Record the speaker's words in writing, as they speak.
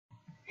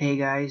Hey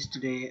guys,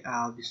 today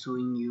I'll be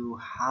showing you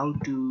how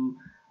to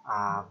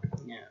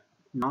yeah,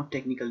 not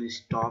technically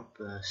stop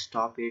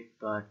it,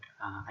 but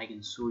I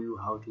can show you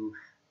how to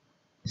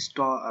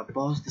stop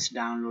pause this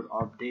download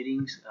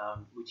updatings,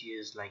 which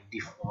is like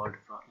default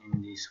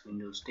in this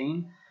Windows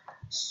 10.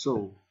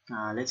 So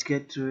let's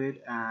get to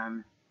it.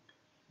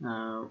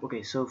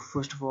 Okay, so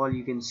first of all,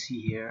 you can see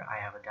here I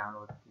have a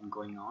download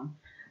going on.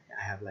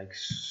 I have like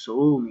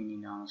so many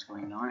downloads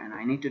going on, and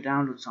I need to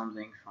download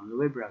something from the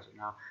web browser.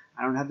 Now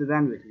I don't have the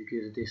bandwidth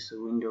because this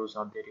Windows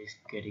update is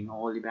getting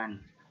all the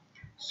bandwidth.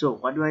 So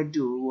what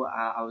do?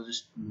 I was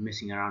just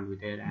messing around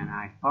with it, and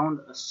I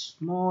found a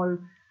small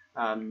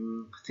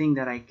thing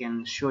that I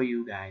can show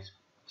you guys.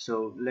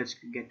 So let's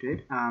get to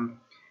it.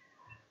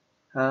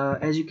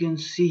 As you can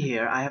see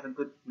here, I have a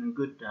good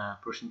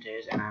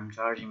percentage, and I'm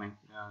charging my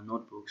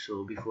notebook.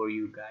 So before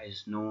you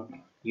guys know,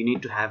 you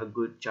need to have a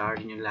good charge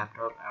in your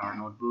laptop or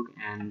notebook,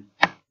 and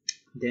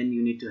then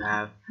you need to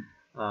have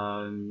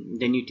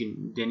then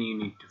you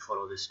need to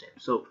follow this step.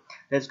 So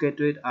let's get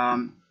to it.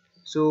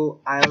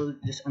 So I'll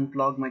just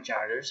unplug my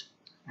chargers,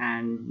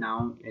 and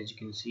now as you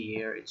can see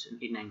here, it's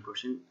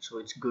 89%, so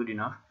it's good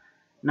enough.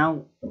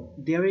 Now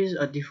there is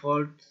a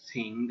default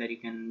thing that you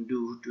can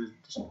do to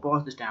just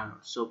pause this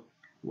download. So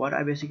what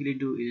I basically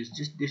do is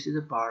just, this is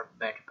a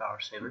battery power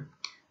saver.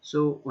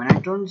 So when I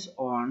turn this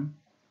on,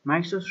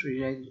 Microsoft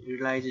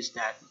realizes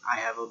that I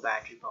have a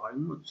battery power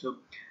mode. So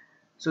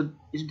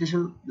this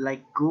will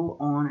like go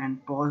on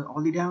and pause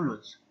all the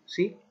downloads.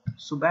 See,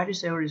 so battery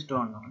saver is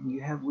turned on. We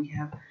have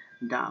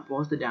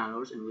pause the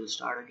downloads and we'll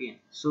start again.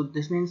 So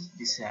this means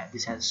this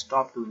has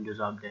stopped the Windows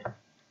update,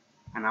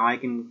 and now I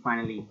can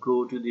finally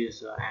go to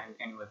this and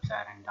any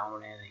website and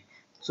download anything.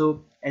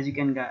 So as you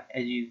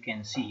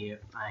can see here,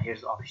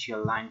 here's the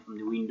official line from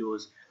the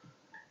Windows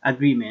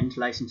agreement,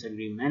 license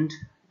agreement,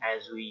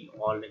 as we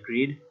all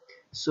agreed.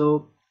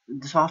 So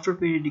the software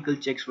periodical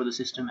checks for the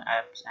system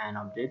apps and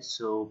updates.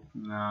 So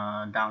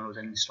downloads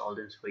and install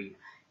this for you.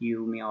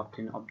 You may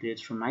obtain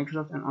updates from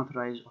Microsoft and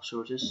authorized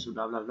sources. So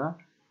blah blah blah.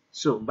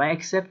 So by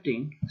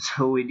accepting,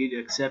 so we did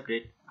accept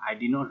it. I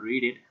did not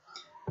read it.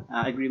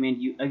 Agreement,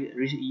 you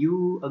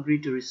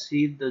agree to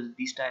receive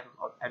these type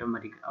of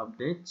automatic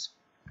updates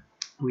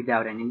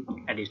without any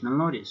additional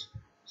notice.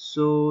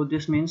 So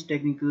this means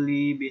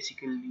technically,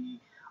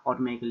 basically,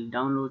 automatically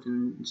downloads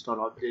and install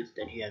updates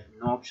that you have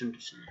no option to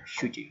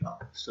shoot it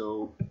off.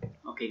 So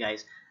okay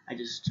guys, I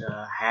just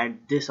had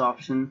this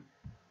option.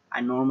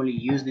 I normally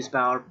use this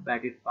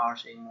battery power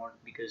saving mode,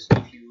 because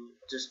if you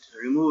just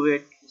remove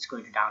it, it's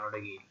going to download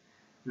again.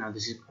 Now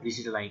this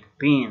is like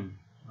pain.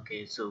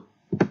 Okay, so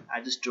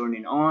I just turn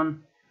it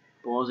on,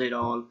 pause it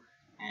all,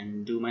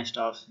 and do my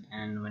stuff.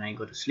 And when I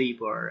go to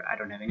sleep or I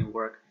don't have any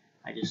work,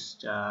 I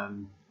just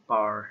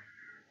power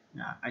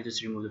I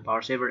just remove the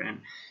power saver.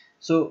 And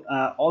so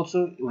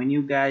also when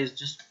you guys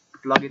just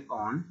plug it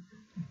on,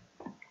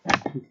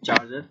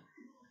 charge it,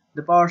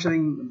 the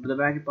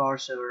battery power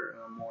saver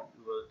mode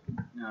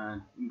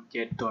will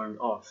get turned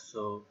off.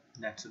 So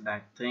that's a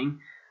bad thing.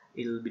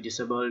 It will be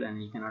disabled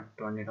and you cannot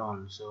turn it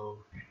on. So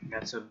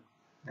that's a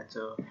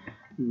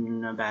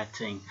bad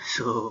thing.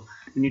 So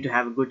you need to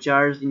have a good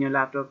charge in your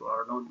laptop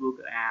or notebook,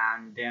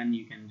 and then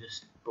you can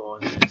just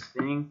pause this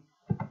thing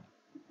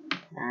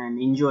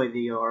and enjoy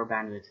your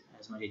bandwidth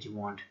as much as you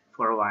want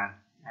for a while,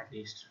 at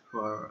least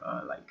for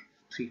like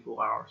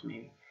 3-4 hours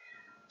maybe.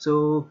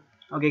 So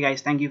okay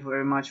guys, thank you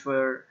very much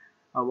for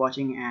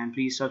watching, and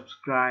please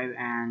subscribe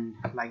and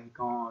like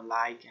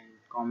and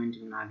comment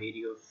in my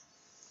videos.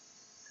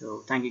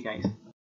 So thank you guys.